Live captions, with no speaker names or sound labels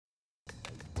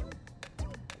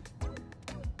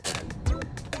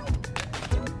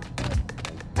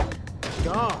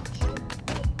gosh.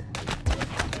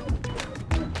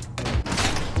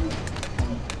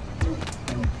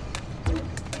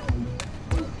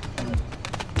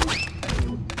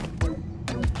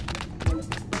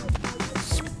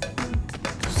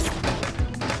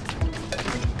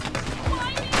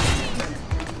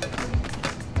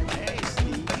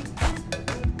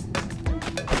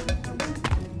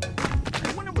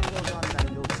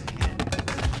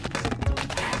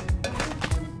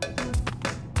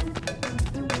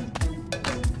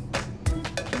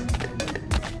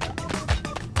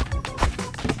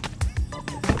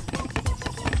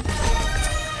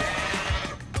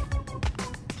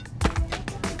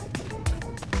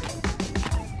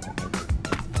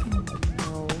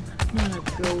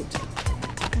 Goat.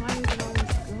 Why is it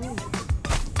always goat?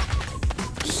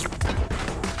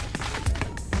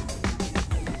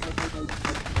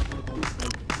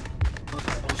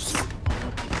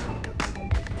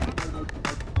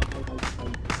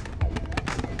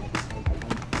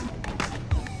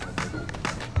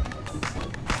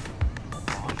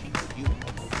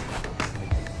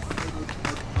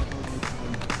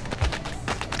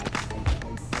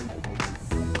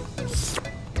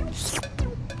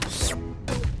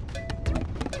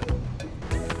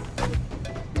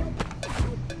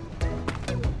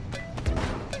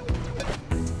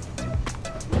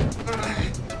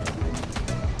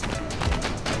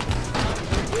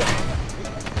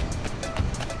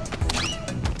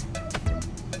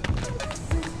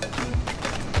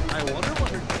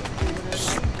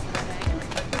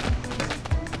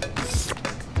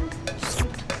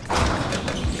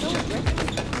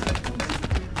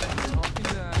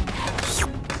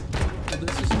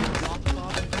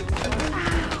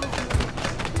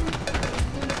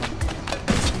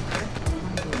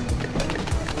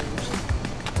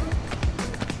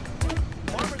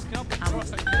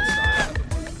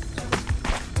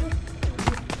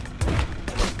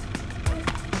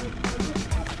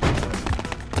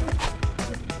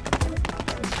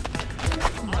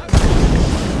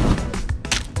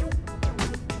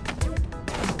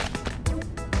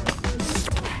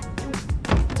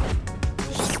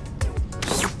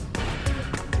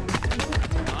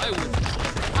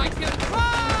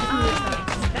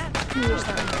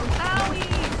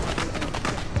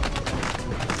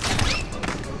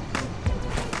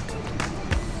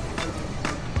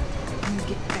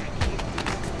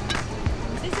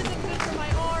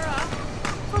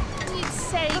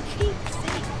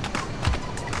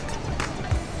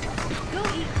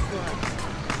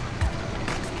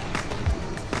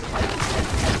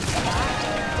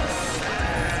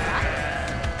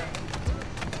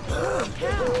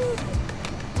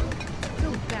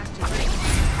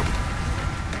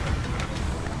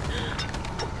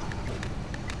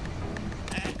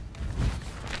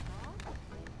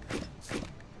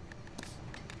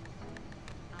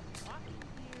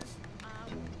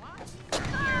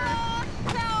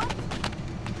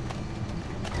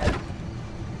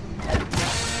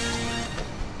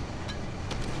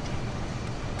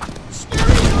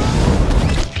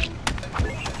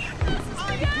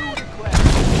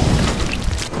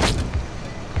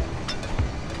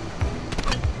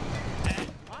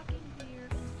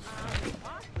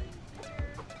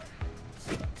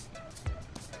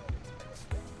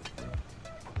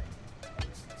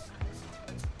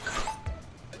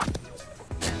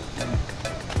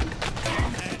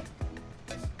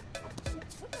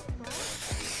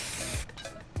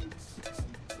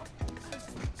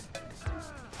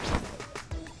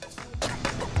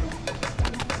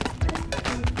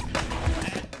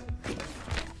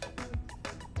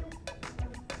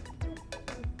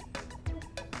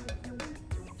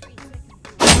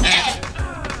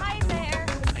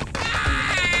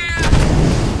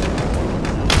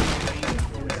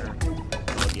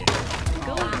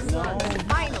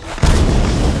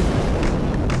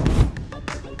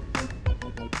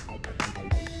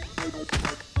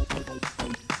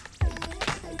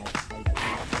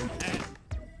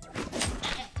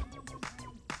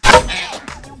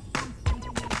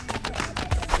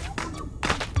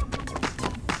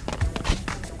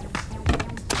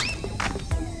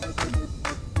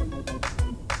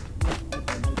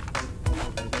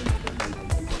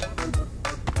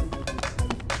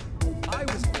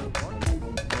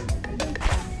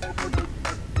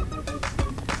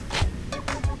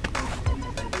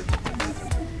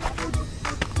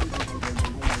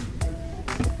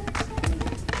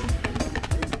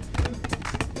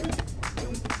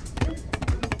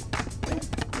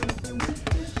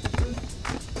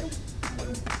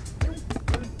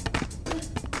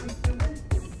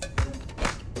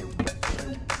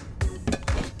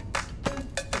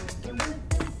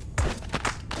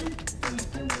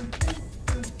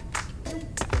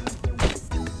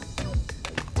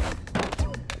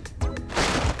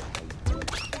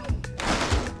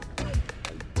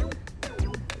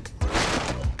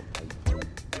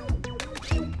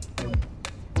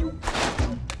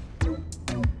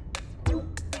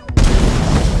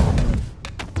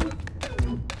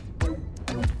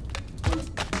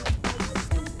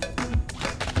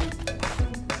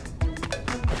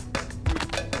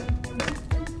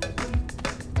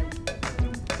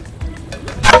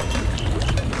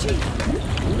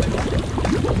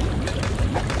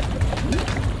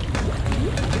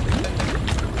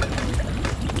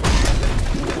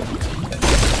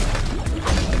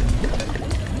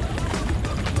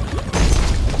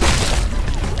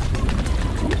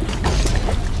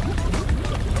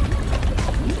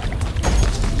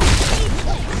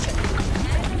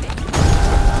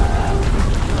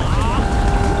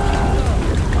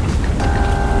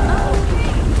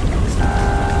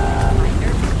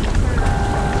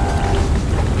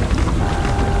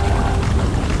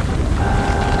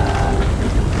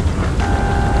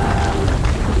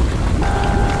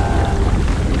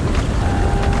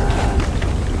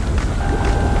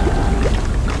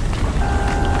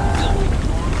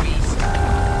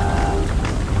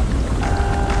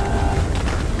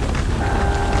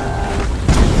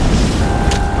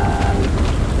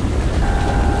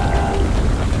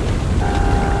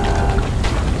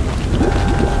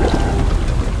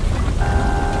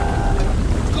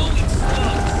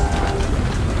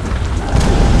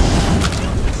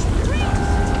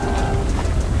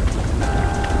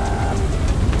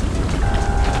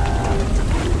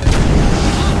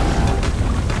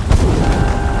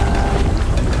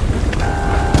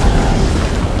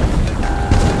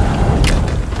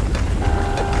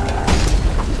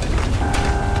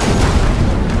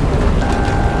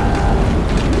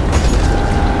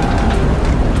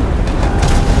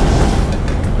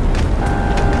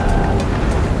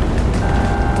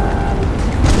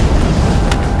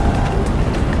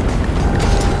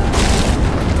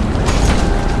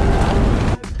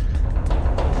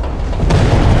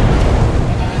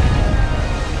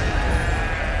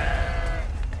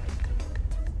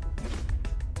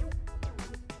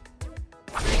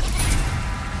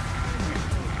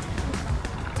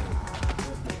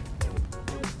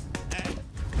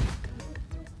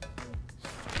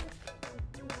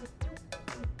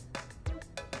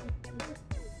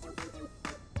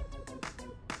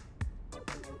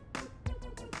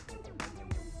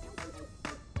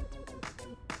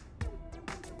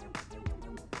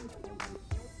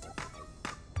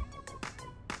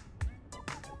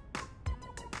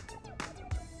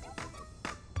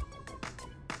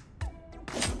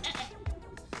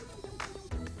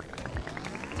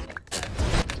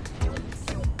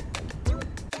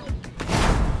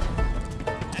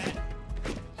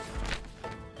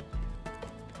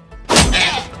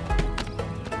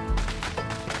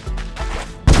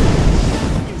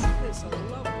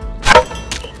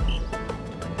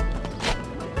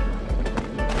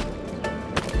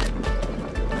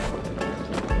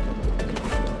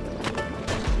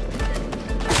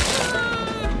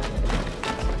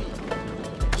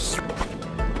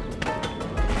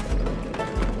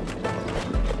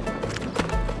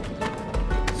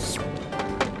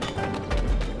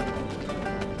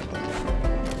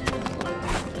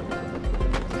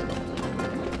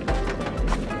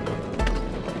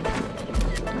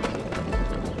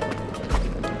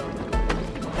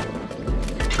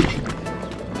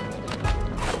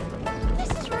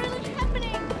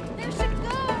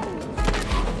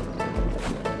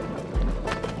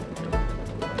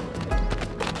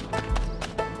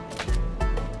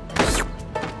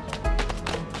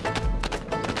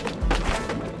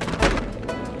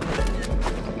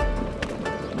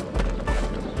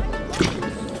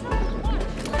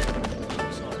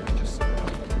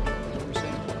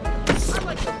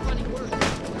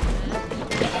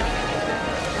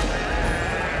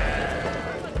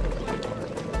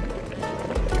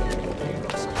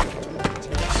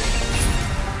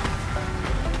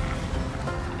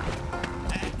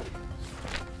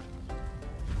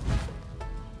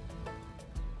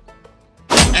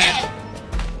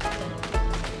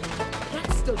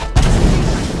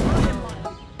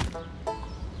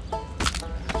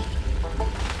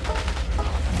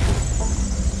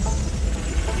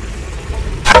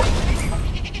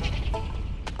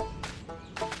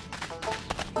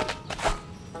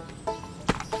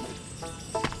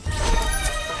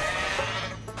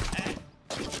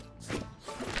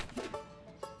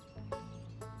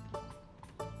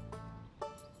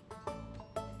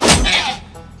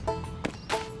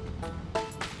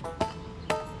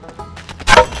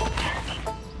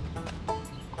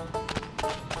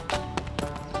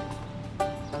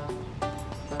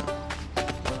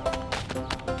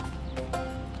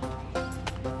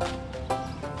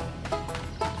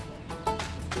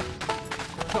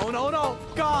 no, no!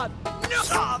 God! No!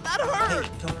 Oh, that hurt!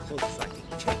 Hey, come close so I can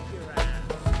kick your ass.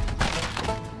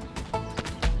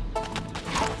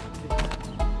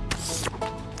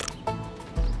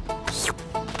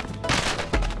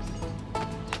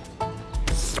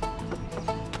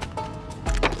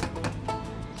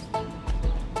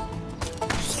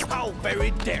 How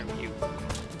very dare you!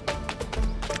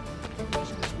 This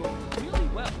is going really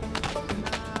well.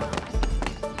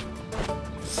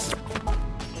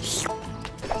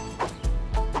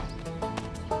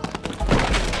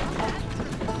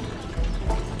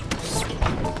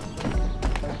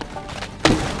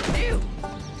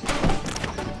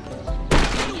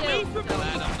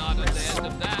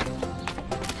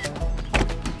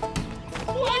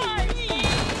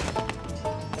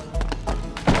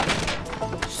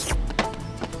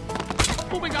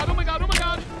 Oh my god, oh my god, oh my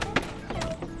god!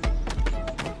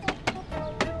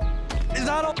 Is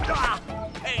that all? Ah!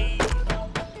 Hey!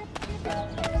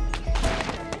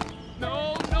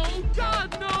 No, no,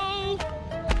 God, no!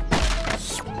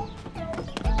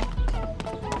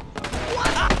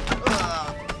 What?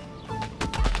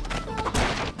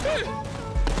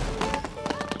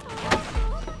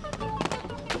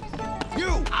 You!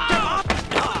 Get up!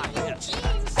 Ah, yes.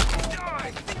 Jeez!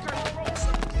 I think I broke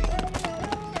something.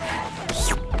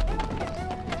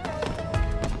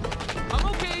 I'm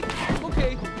okay, I'm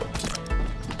okay.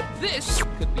 This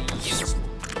could be useful.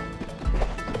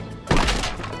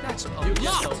 That's a lot!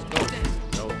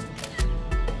 No.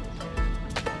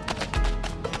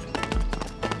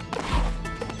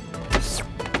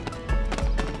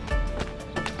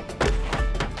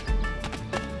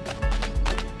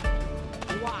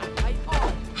 Why?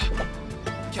 Oh!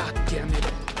 God damn it.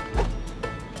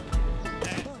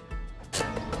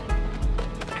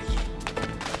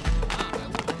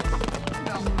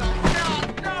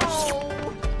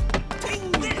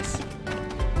 Take this!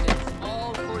 It's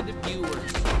all for the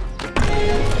viewers.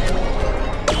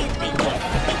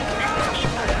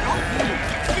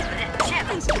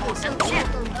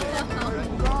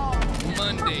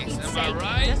 Mondays, am I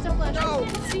right? Just a pleasure. You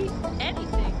can see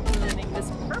anything ruining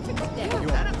this perfect day. Oh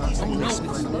no,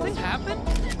 did something happen?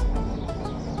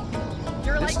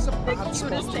 You're This like is a the bad cutest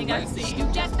spot thing to I've land. seen. You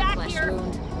get back Flesh here.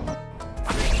 wound.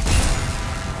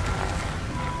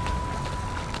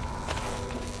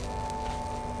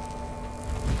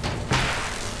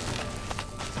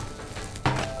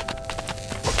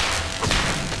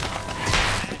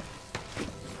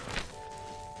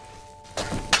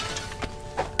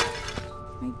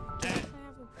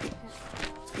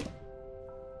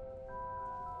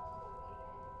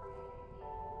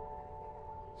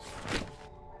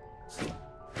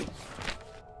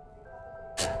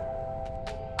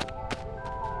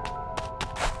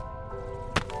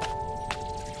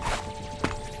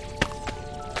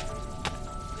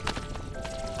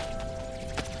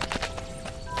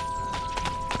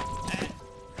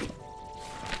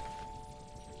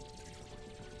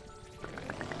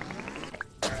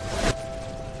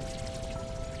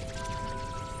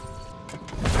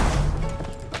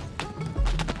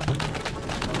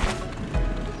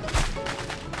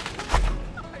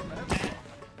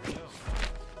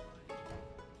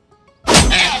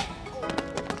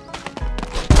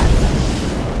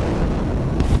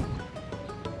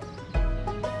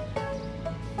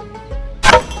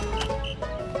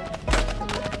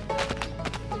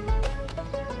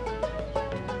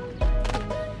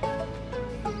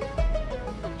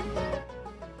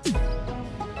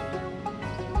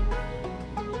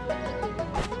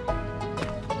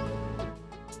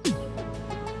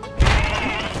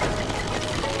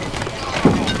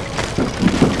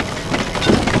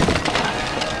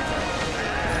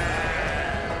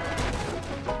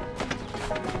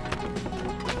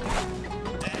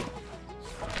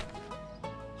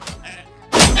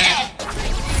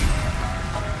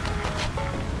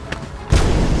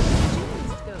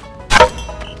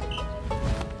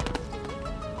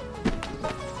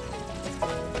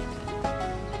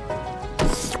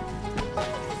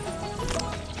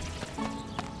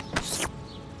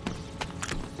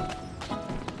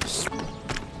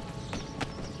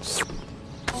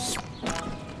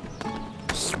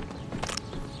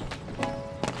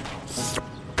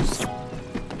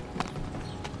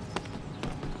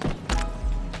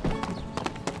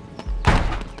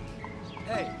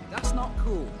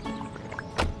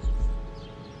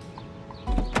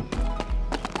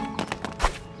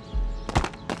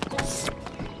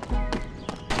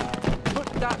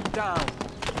 that down.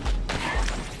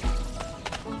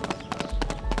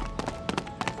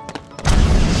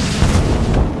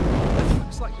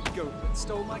 Looks like the goat that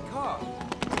stole my car.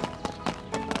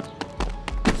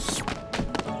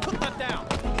 Put that down.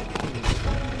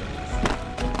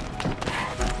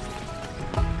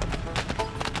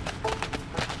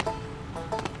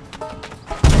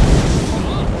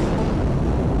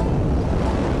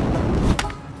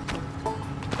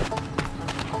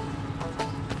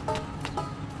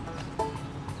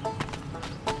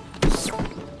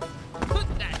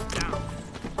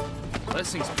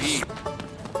 This thing's big.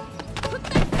 Put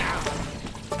that down.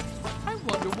 I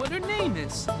wonder what her name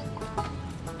is.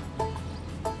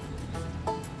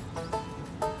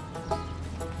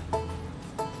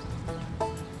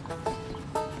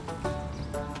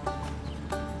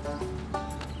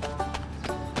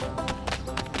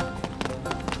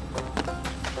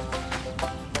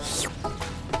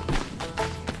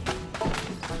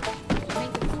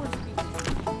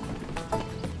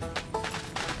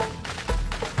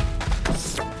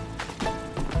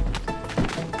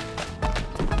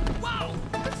 Wow,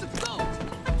 it's a goat!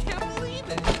 I can't believe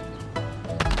it!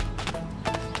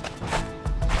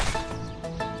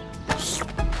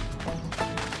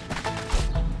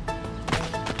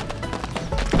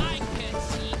 I can't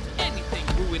see anything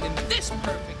ruining this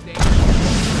perfect day.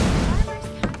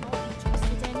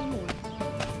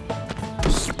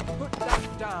 Put that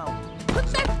down. Put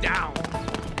that down!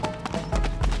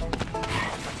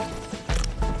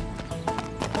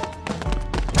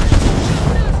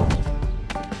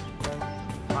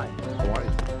 Hi, how are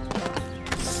you?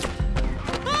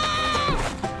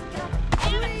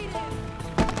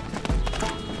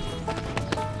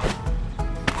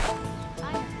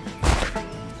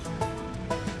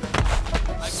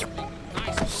 I can make a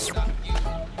nice boat out of you.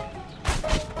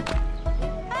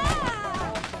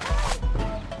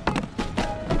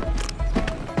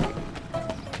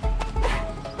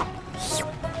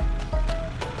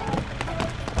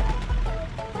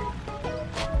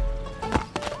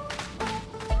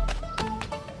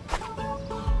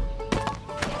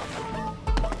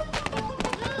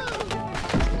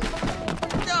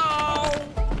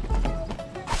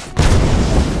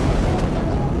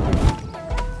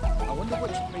 I wonder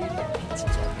which made the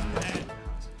pizzas are in there.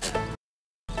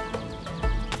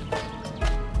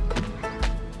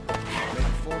 May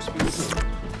the force be with you.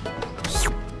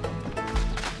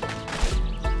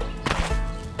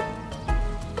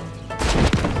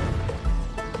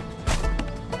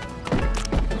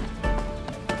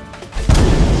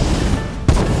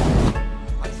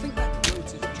 I think that goat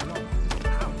is drunk.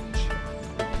 Ouch.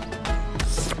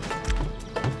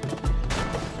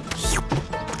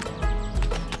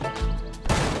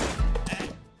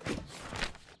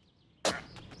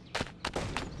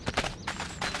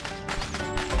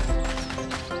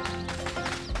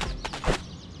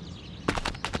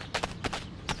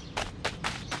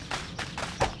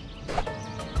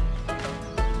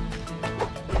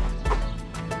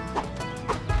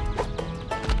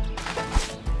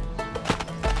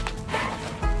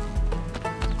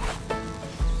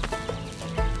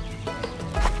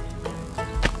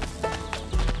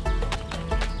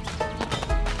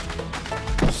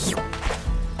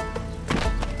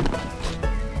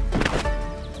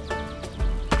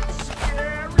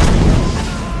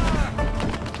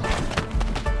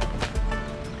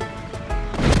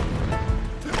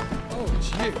 Oh,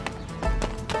 it's you.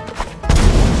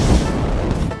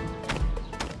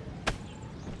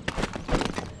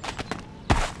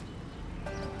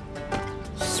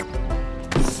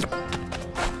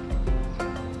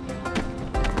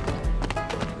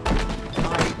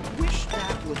 I wish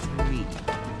that was me.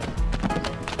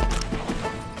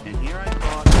 And here I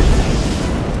thought.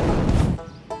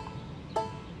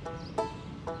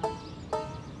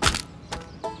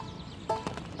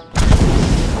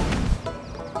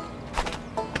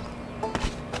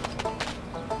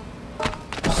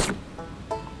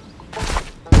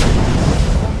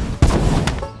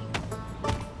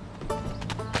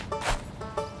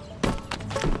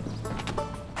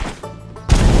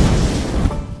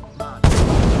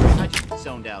 I just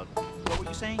zoned out. What were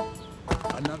you saying?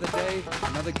 Another day,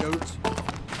 another goat.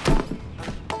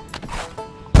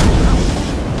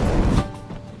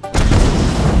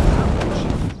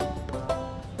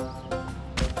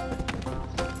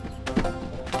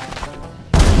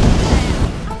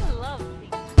 I love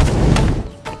these.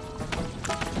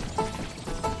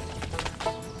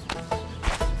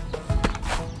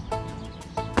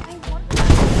 I wonder.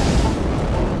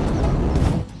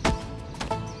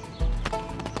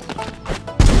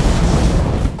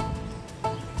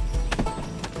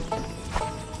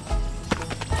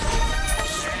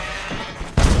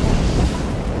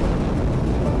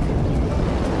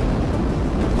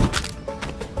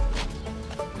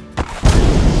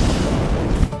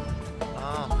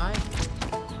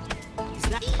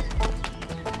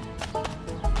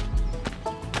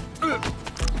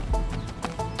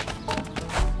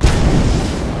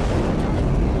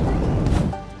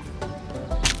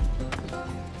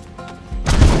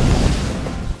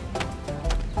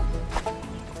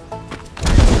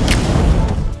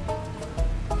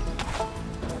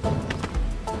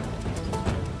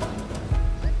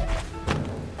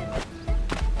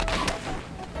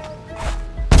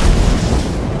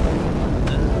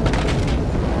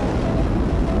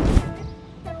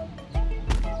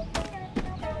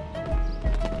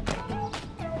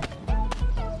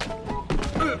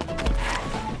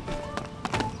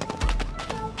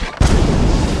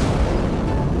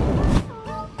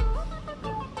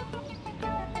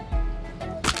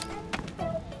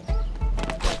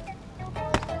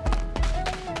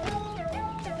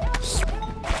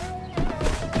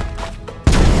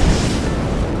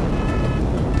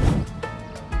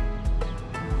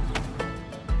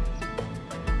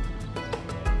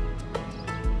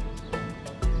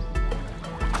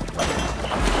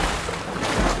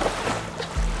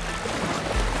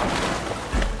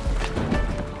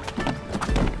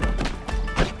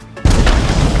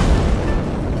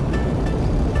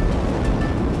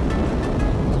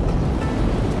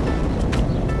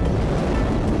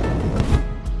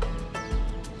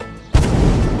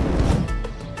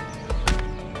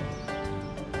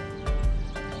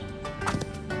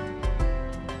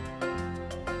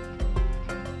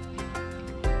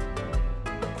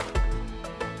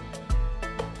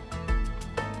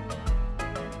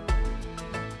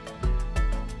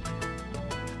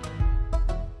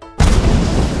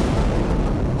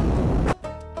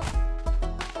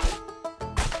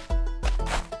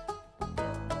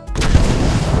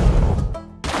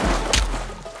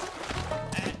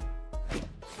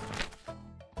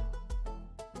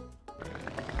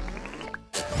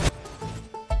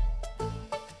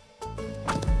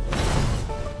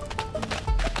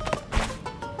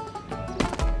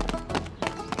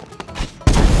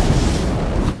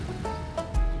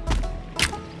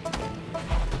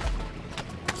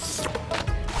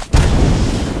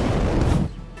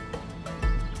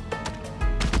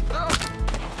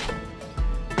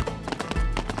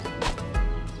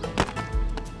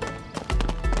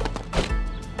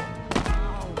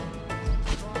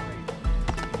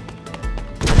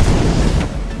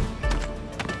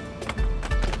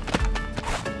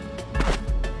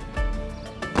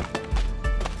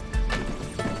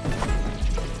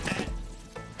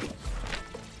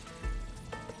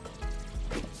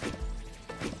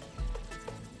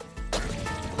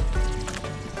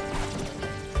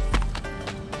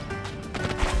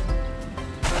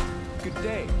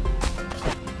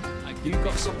 You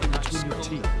got something between your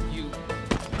teeth. You.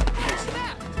 What's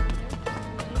that?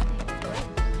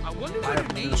 I wonder I what have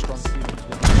it really means. strong feelings.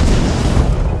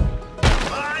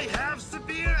 I have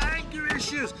severe anger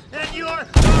issues, and you're not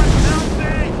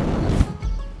helping!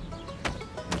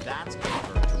 That's gonna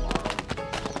hurt tomorrow.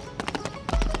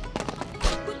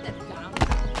 Put that down.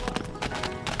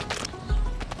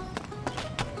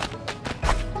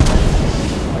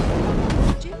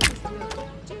 Gymnast go.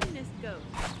 Gymnast go.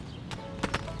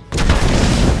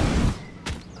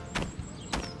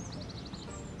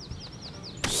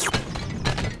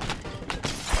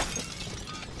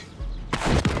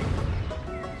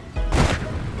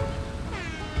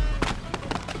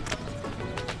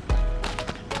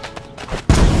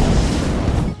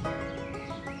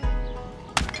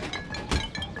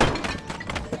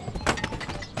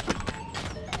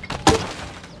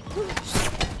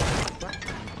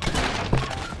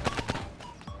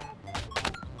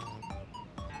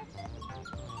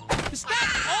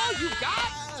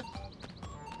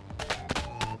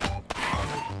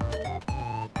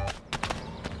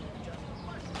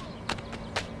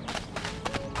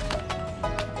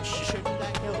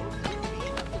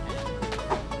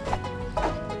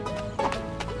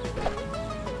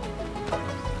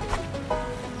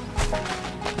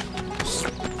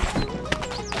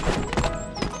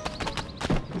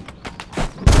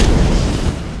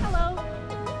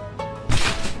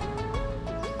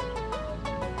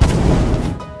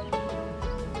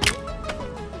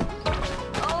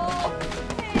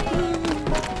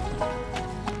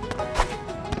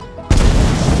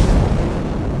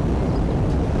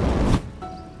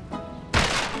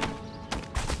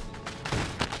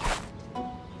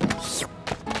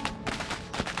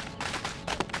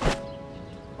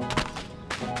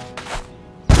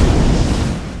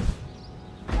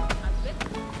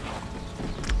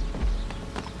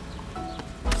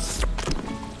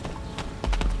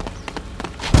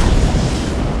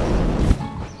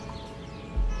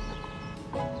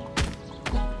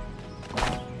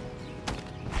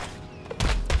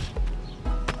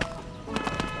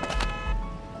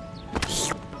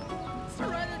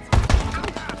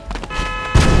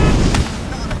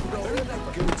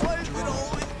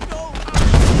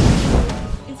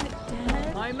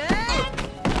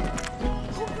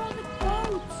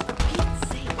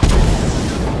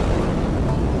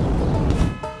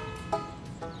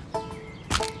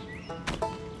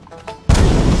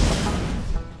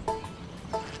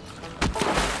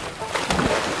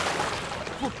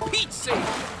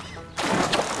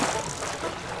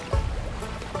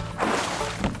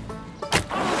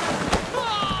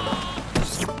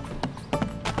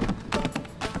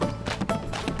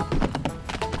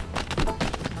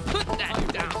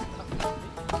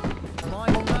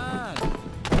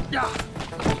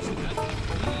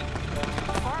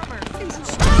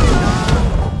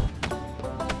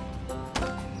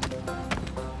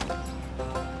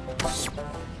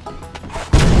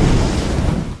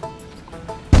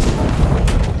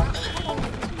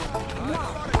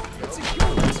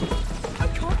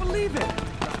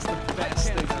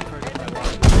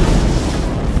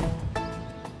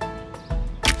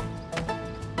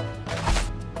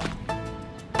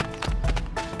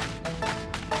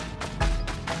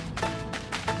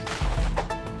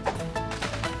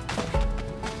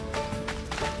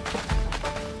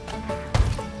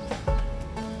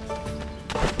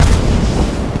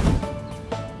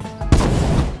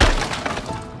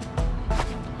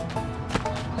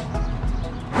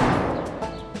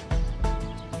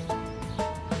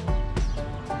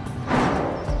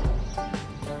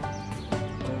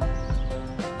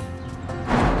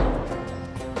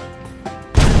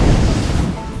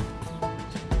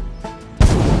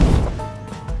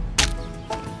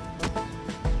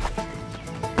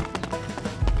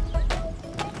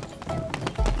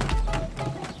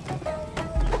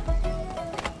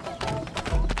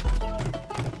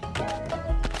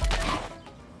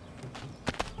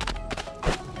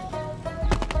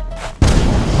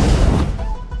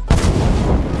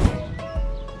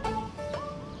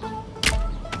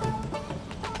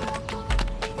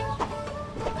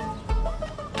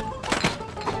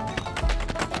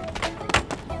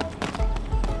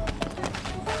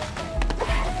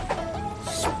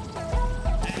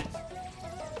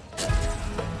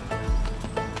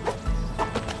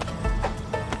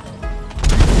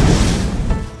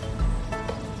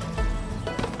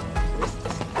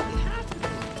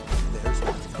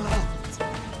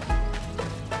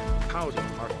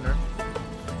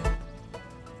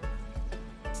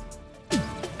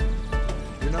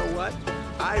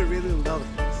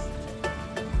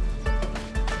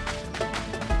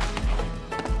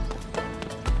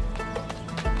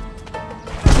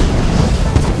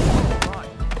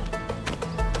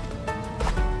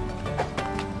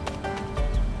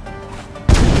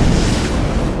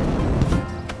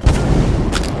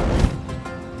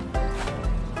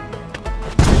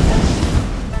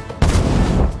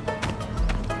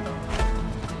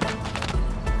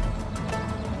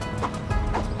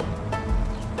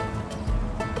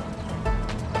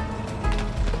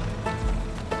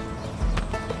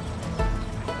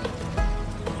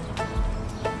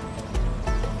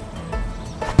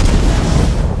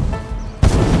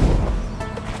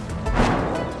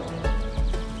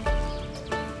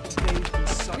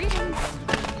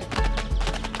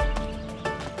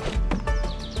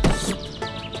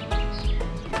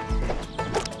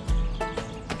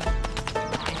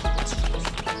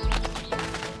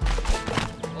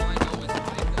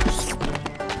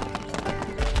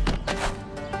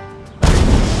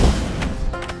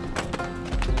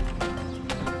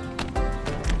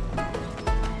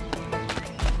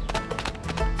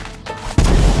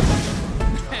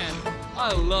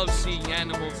 love seeing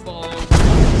animals fall over.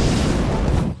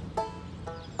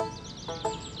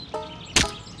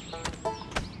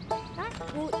 That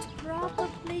boat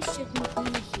probably shouldn't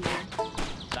be here.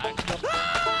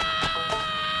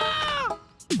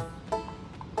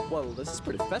 Well, this is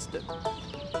pretty festive.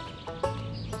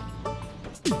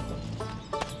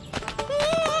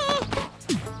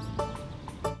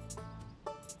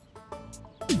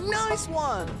 Nice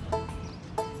one!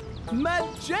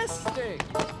 Majestic!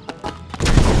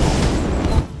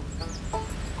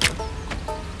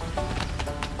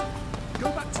 Go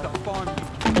back to the farm. I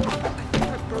think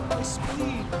I broke my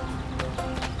spleen.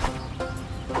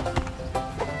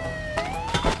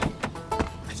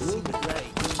 We'll be ready.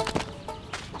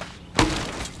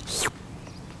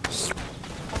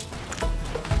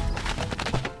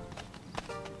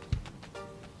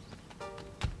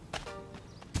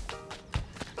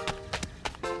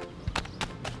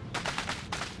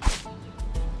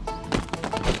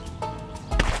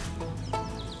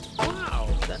 Wow,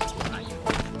 that's what I use.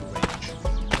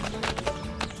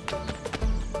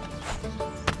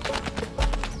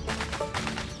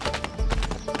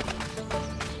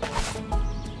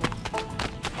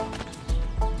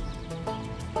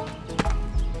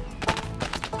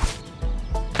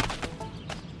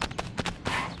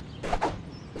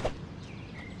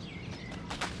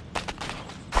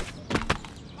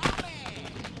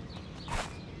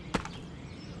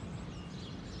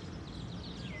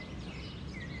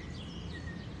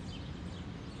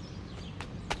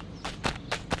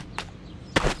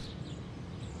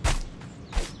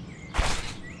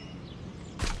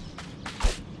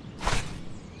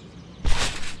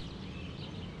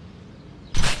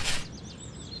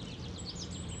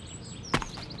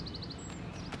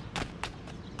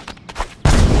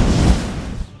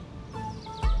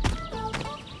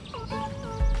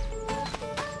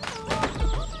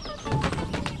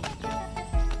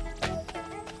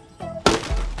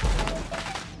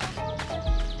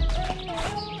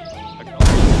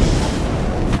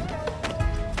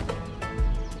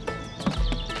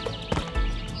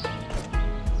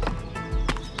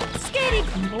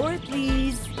 More,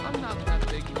 please. I'm not that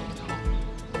big of a top.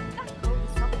 That boat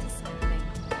is up to something.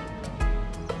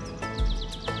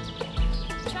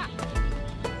 Check.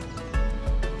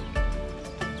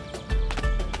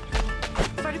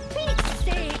 For Pete's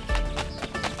sake.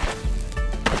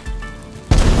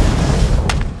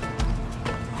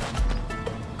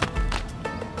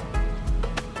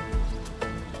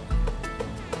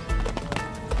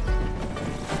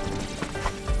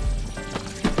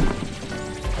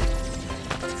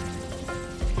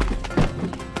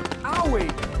 Owie!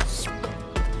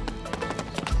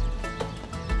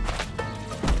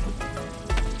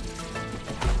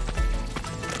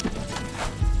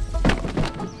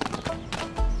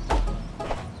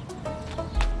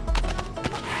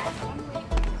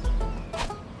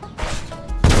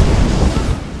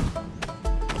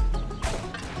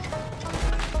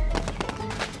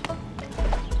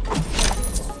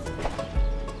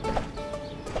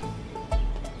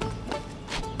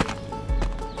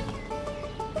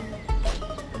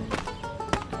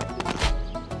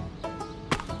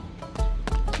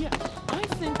 Yeah, I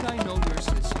think I know your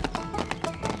sister.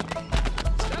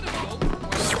 Instead of gold, why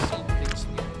don't you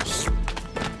see things here?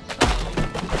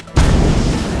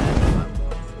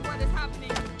 What is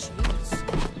happening? Jeez.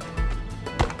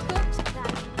 But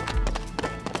that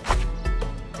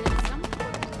did something.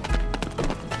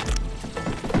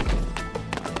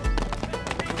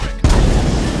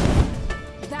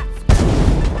 That's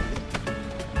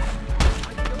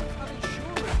I don't have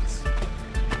insurance.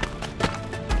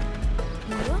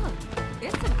 look.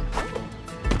 It's a boat.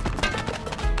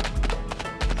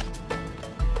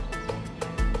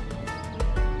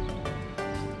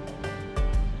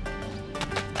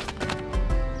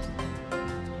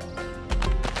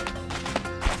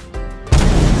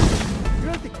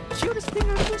 You're the cutest thing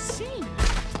I've ever seen!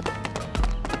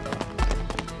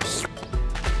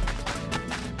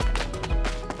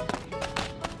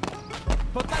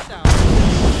 Put that down.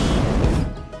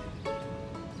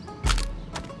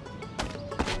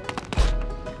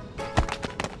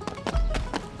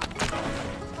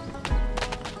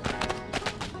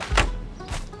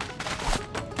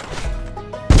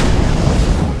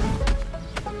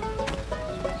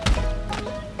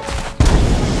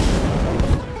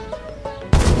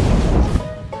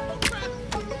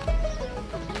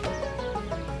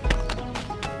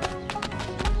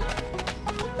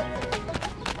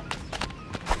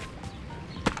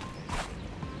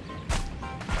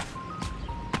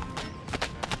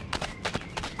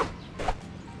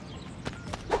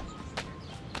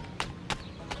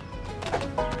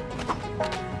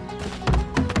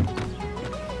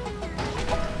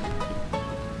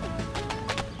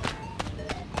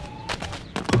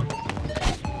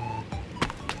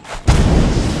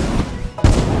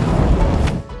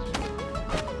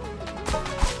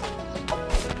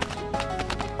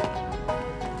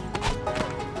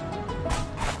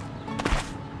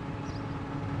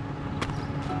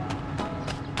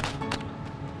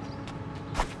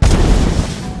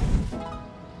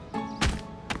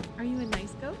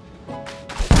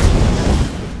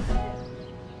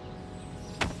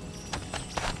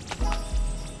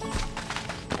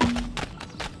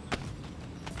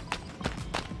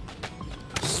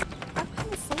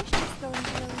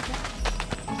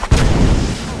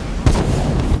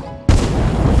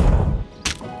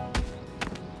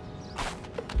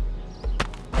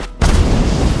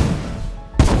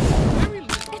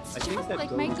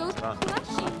 Like my goat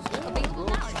plushie. Available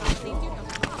now at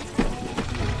MyNote.com.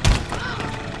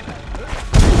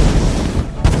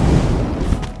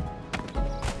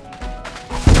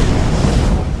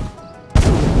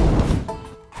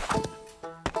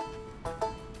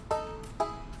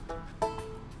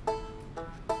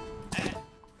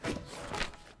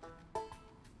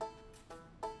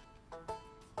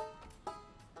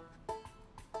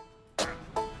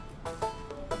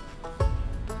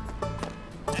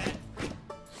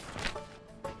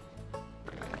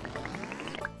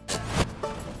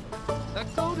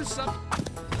 That goat is some.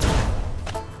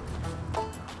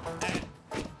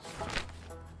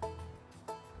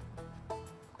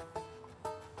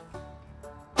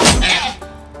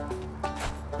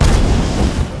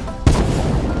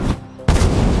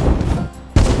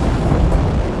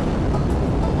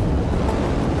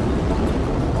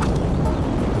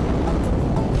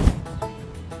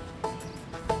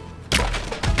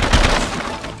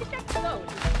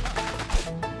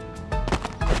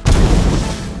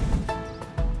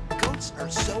 Goats are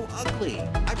so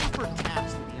ugly.